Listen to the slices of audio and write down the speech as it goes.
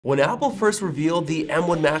When Apple first revealed the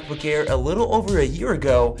M1 MacBook Air a little over a year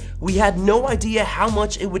ago, we had no idea how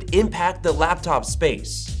much it would impact the laptop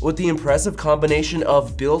space. With the impressive combination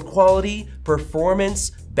of build quality, performance,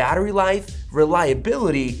 battery life,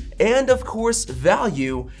 reliability, and of course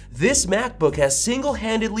value, this MacBook has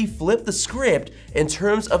single-handedly flipped the script in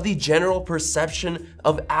terms of the general perception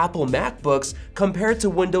of Apple MacBooks compared to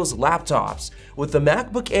Windows laptops, with the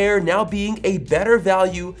MacBook Air now being a better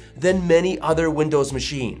value than many other Windows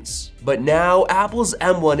machines. But now Apple's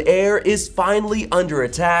M1 Air is finally under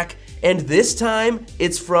attack, and this time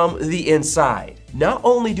it's from the inside. Not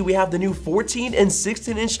only do we have the new 14 and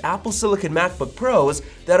 16-inch Apple Silicon MacBook Pros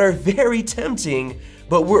that are very tempting,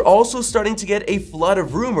 but we're also starting to get a flood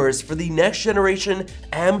of rumors for the next generation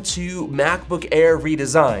M2 MacBook Air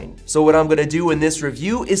redesign. So what I'm going to do in this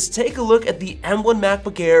review is take a look at the M1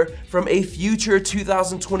 MacBook Air from a future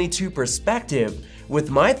 2022 perspective, with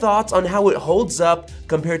my thoughts on how it holds up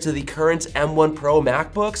compared to the current M1 Pro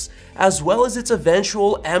MacBooks, as well as its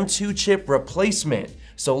eventual M2 chip replacement.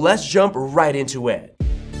 So let's jump right into it.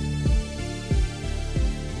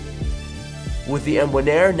 With the M1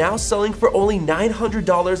 Air now selling for only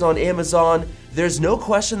 $900 on Amazon, there's no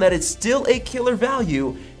question that it's still a killer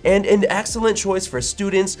value and an excellent choice for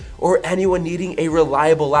students or anyone needing a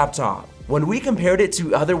reliable laptop. When we compared it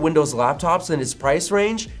to other Windows laptops in its price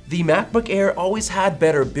range, the MacBook Air always had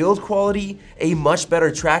better build quality, a much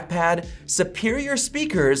better trackpad, superior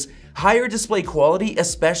speakers, higher display quality,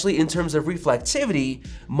 especially in terms of reflectivity,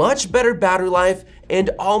 much better battery life,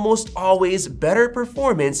 and almost always better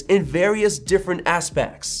performance in various different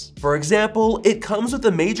aspects. For example, it comes with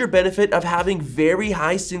the major benefit of having very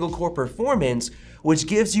high single-core performance, which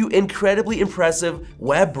gives you incredibly impressive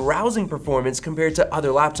web browsing performance compared to other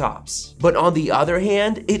laptops. But on the other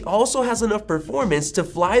hand, it also has enough performance to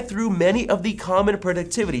fly through many of the common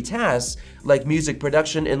productivity tasks like music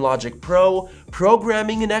production in Logic Pro,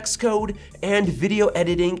 programming in Xcode, and video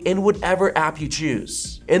editing in whatever app you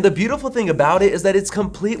choose. And the beautiful thing about it is that it's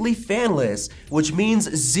completely fanless, which means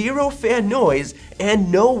zero fan noise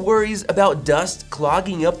and no worries about dust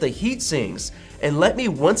clogging up the heat sinks. And let me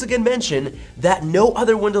once again mention that no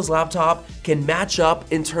other Windows laptop can match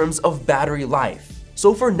up in terms of battery life.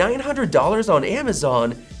 So for $900 on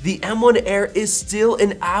Amazon, the M1 Air is still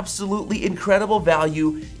an absolutely incredible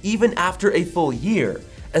value even after a full year,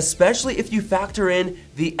 especially if you factor in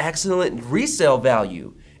the excellent resale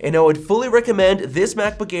value. And I would fully recommend this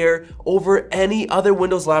MacBook Air over any other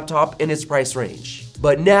Windows laptop in its price range.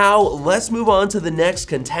 But now, let's move on to the next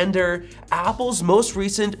contender, Apple's most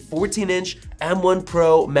recent 14-inch M1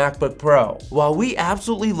 Pro MacBook Pro. While we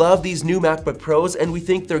absolutely love these new MacBook Pros and we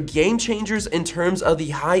think they're game changers in terms of the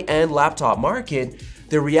high-end laptop market,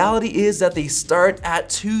 the reality is that they start at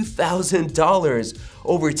 $2,000,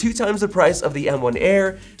 over 2 times the price of the M1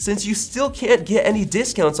 Air, since you still can't get any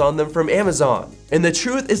discounts on them from Amazon. And the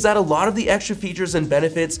truth is that a lot of the extra features and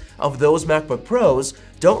benefits of those MacBook Pros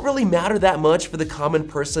don't really matter that much for the common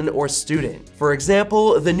person or student. For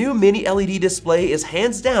example, the new mini LED display is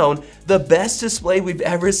hands down the best display we've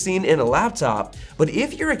ever seen in a laptop, but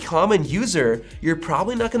if you're a common user, you're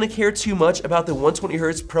probably not going to care too much about the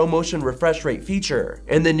 120Hz ProMotion refresh rate feature.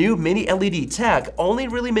 And the new mini LED tech only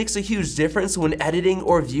really makes a huge difference when editing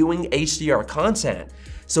or viewing HDR content.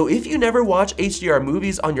 So if you never watch HDR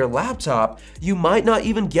movies on your laptop, you might not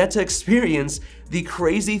even get to experience the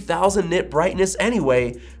crazy 1000 nit brightness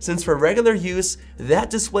anyway, since for regular use, that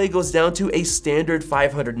display goes down to a standard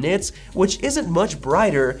 500 nits, which isn't much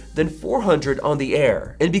brighter than 400 on the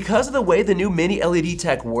Air. And because of the way the new mini LED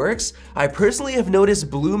tech works, I personally have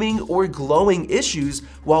noticed blooming or glowing issues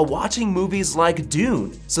while watching movies like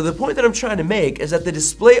Dune. So the point that I'm trying to make is that the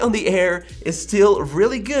display on the Air is still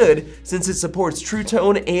really good since it supports True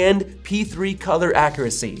Tone and P3 color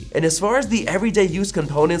accuracy. And as far as the everyday use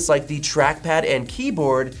components like the trackpad and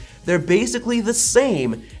keyboard, they're basically the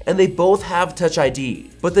same, and they both have Touch ID.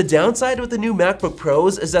 But the downside with the new MacBook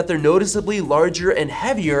Pros is that they're noticeably larger and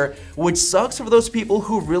heavier, which sucks for those people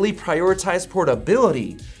who really prioritize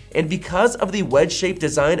portability. And because of the wedge-shaped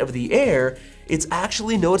design of the Air, it's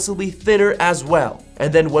actually noticeably thinner as well.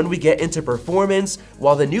 And then when we get into performance,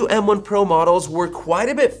 while the new M1 Pro models were quite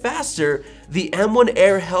a bit faster, the M1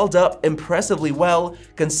 Air held up impressively well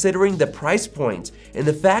considering the price point and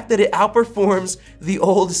the fact that it outperforms the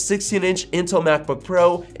old 16-inch Intel MacBook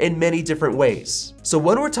Pro in many different ways. So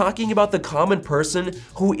when we're talking about the common person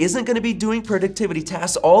who isn't going to be doing productivity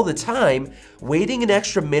tasks all the time, waiting an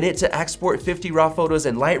extra minute to export 50 raw photos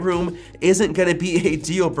in Lightroom isn't going to be a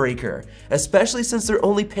deal breaker, especially since they're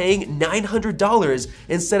only paying $900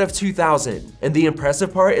 instead of 2,000. And the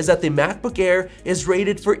impressive part is that the MacBook Air is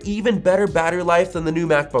rated for even better battery life than the new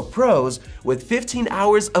MacBook Pros, with 15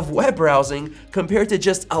 hours of web browsing compared to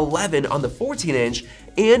just 11 on the 14-inch,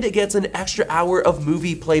 and it gets an extra hour of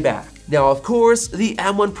movie playback. Now, of course, the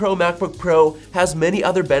M1 Pro MacBook Pro has many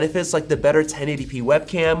other benefits like the better 1080p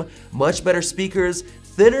webcam, much better speakers,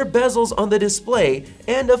 thinner bezels on the display,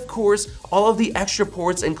 and of course, all of the extra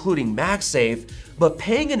ports including MagSafe, but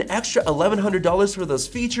paying an extra $1,100 for those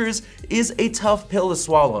features is a tough pill to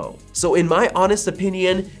swallow. So in my honest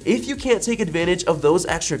opinion, if you can't take advantage of those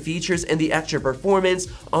extra features and the extra performance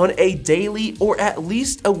on a daily or at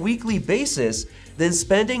least a weekly basis, then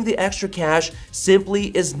spending the extra cash simply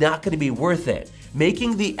is not going to be worth it,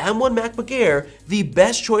 making the M1 MacBook Air the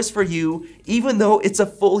best choice for you, even though it's a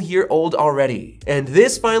full year old already. And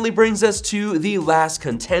this finally brings us to the last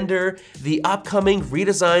contender, the upcoming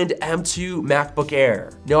redesigned M2 MacBook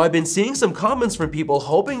Air. Now, I've been seeing some comments from people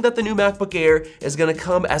hoping that the new MacBook Air is going to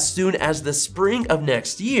come as soon as the spring of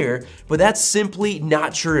next year, but that's simply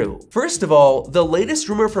not true. First of all, the latest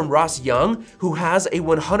rumor from Ross Young, who has a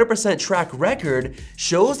 100% track record,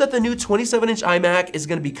 shows that the new 27-inch iMac is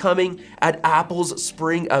going to be coming at Apple's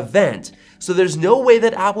spring event. So there's no way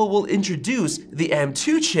that Apple will introduce the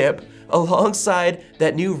M2 chip alongside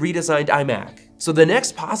that new redesigned iMac. So the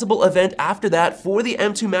next possible event after that for the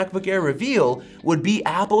M2 MacBook Air reveal would be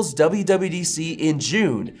Apple's WWDC in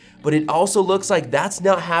June, but it also looks like that's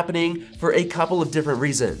not happening for a couple of different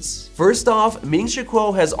reasons. First off, Ming-Chi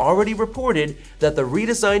Kuo has already reported that the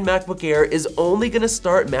redesigned MacBook Air is only going to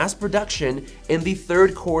start mass production in the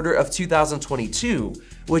third quarter of 2022,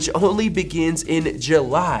 which only begins in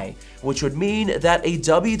July, which would mean that a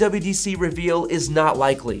WWDC reveal is not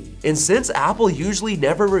likely. And since Apple usually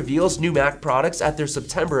never reveals new Mac products at their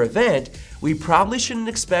September event, we probably shouldn't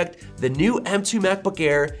expect the new M2 MacBook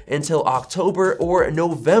Air until October or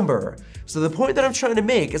November. So the point that I'm trying to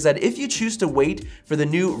make is that if you choose to wait for the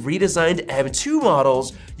new redesigned M2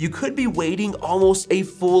 models, you could be waiting almost a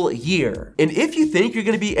full year. And if you think you're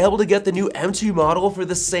going to be able to get the new M2 model for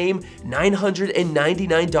the same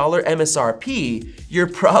 $999 MSRP, you're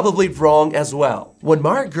probably wrong as well. When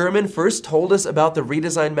Mark Gurman first told us about the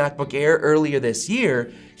redesigned MacBook Air earlier this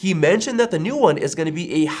year, he mentioned that the new one is going to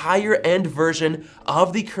be a higher-end version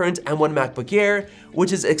of the current M1 MacBook Air,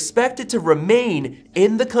 which is expected to remain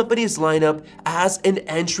in the company's lineup as an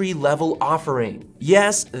entry-level offering.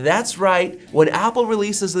 Yes, that's right. When Apple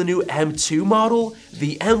releases the new M2 model,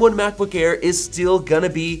 the M1 MacBook Air is still gonna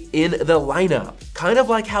be in the lineup. Kind of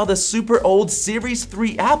like how the super old Series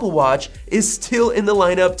 3 Apple Watch is still in the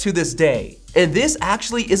lineup to this day. And this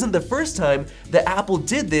actually isn't the first time that Apple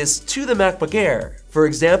did this to the MacBook Air. For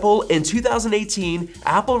example, in 2018,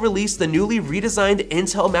 Apple released the newly redesigned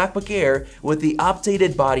Intel MacBook Air with the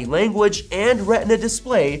updated body language and Retina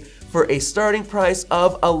display for a starting price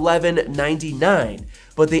of $1199.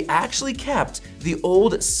 But they actually kept the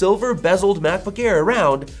old silver bezeled MacBook Air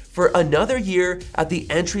around for another year at the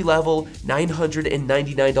entry-level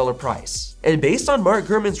 $999 price. And based on Mark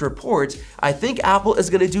Gurman's report, I think Apple is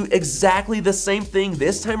going to do exactly the same thing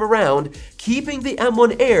this time around, keeping the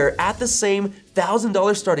M1 Air at the same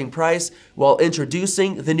 $1,000 starting price while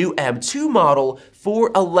introducing the new M2 model for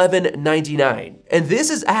 $1199. And this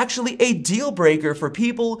is actually a deal breaker for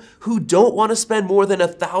people who don't want to spend more than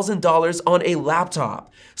 $1,000 on a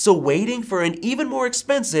laptop. So waiting for an even more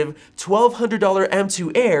expensive $1,200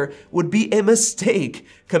 M2 Air would be a mistake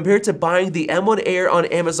compared to buying the M1 Air on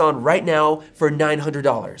Amazon right now for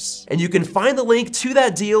 $900. And you can find the link to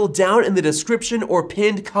that deal down in the description or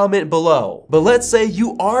pinned comment below. But let's say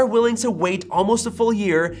you are willing to wait almost a full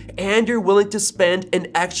year and you're willing to spend an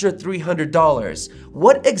extra $300.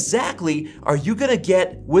 What exactly are you gonna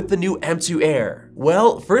get with the new M2 Air?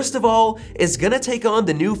 Well, first of all, it's gonna take on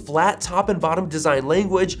the new flat top and bottom design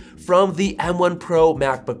language from the M1 Pro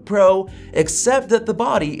MacBook Pro, except that the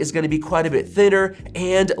body is gonna be quite a bit thinner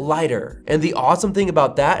and lighter. And the awesome thing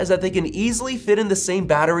about that is that they can easily fit in the same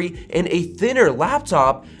battery in a thinner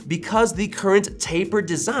laptop because the current tapered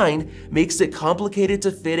design makes it complicated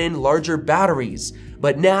to fit in larger batteries.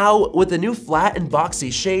 But now, with the new flat and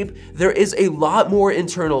boxy shape, there is a lot more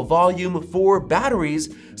internal volume for batteries,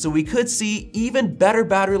 so we could see even better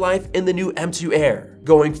battery life in the new M2 Air.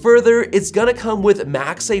 Going further, it's gonna come with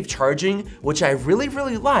MagSafe charging, which I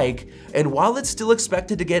really like, and while it's still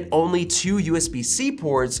expected to get only 2 USB-C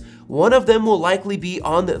ports, one of them will likely be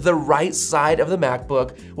on the right side of the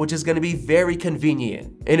MacBook, which is gonna be very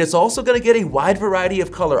convenient. And it's also gonna get a wide variety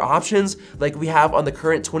of color options like we have on the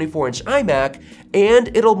current 24-inch iMac,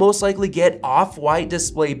 and it'll most likely get off-white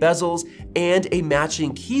display bezels and a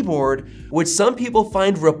matching keyboard, which some people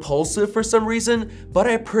find repulsive for some reason, but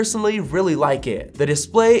I personally really like it. The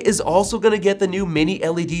display is also gonna get the new mini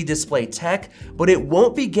LED display tech, but it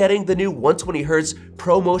won't be getting the new 120Hz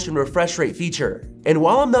Pro Motion refresh rate feature. And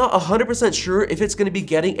while I'm not 100% sure if it's gonna be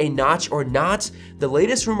getting a notch or not, the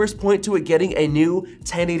latest rumors point to it getting a new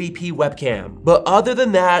 1080p webcam. But other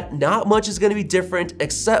than that, not much is gonna be different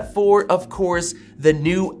except for, of course, the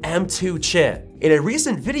new M2 chip. In a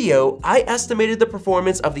recent video, I estimated the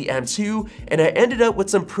performance of the M2, and I ended up with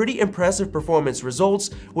some pretty impressive performance results,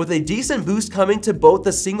 with a decent boost coming to both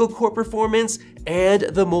the single-core performance and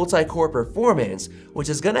the multi-core performance, which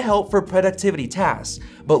is gonna help for productivity tasks,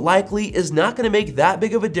 but likely is not gonna make that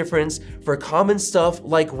big of a difference for common stuff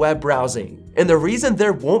like web browsing. And the reason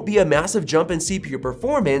there won't be a massive jump in CPU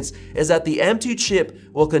performance is that the M2 chip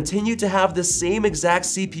will continue to have the same exact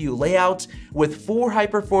CPU layout with 4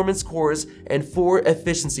 high-performance cores and 4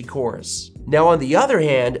 efficiency cores. Now on the other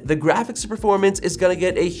hand, the graphics performance is going to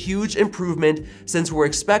get a huge improvement since we're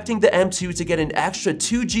expecting the M2 to get an extra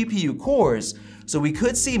 2 GPU cores, so we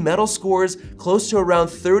could see metal scores close to around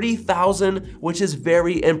 30,000, which is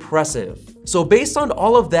very impressive. So based on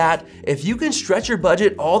all of that, if you can stretch your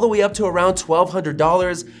budget all the way up to around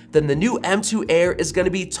 $1,200, then the new M2 Air is going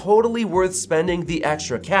to be totally worth spending the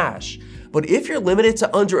extra cash. But if you're limited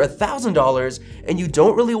to under $1,000 and you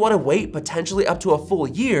don't really want to wait potentially up to a full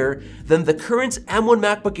year, then the current M1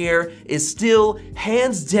 MacBook Air is still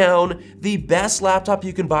hands down the best laptop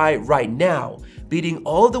you can buy right now, beating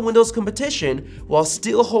all of the Windows competition while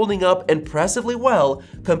still holding up impressively well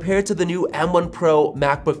compared to the new M1 Pro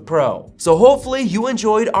MacBook Pro. So hopefully you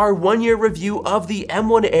enjoyed our 1-year review of the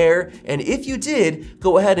M1 Air, and if you did,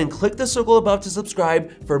 go ahead and click the circle above to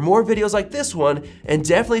subscribe for more videos like this one, and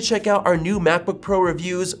definitely check out our new MacBook Pro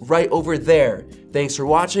reviews right over there. Thanks for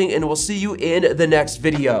watching, and we'll see you in the next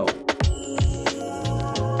video.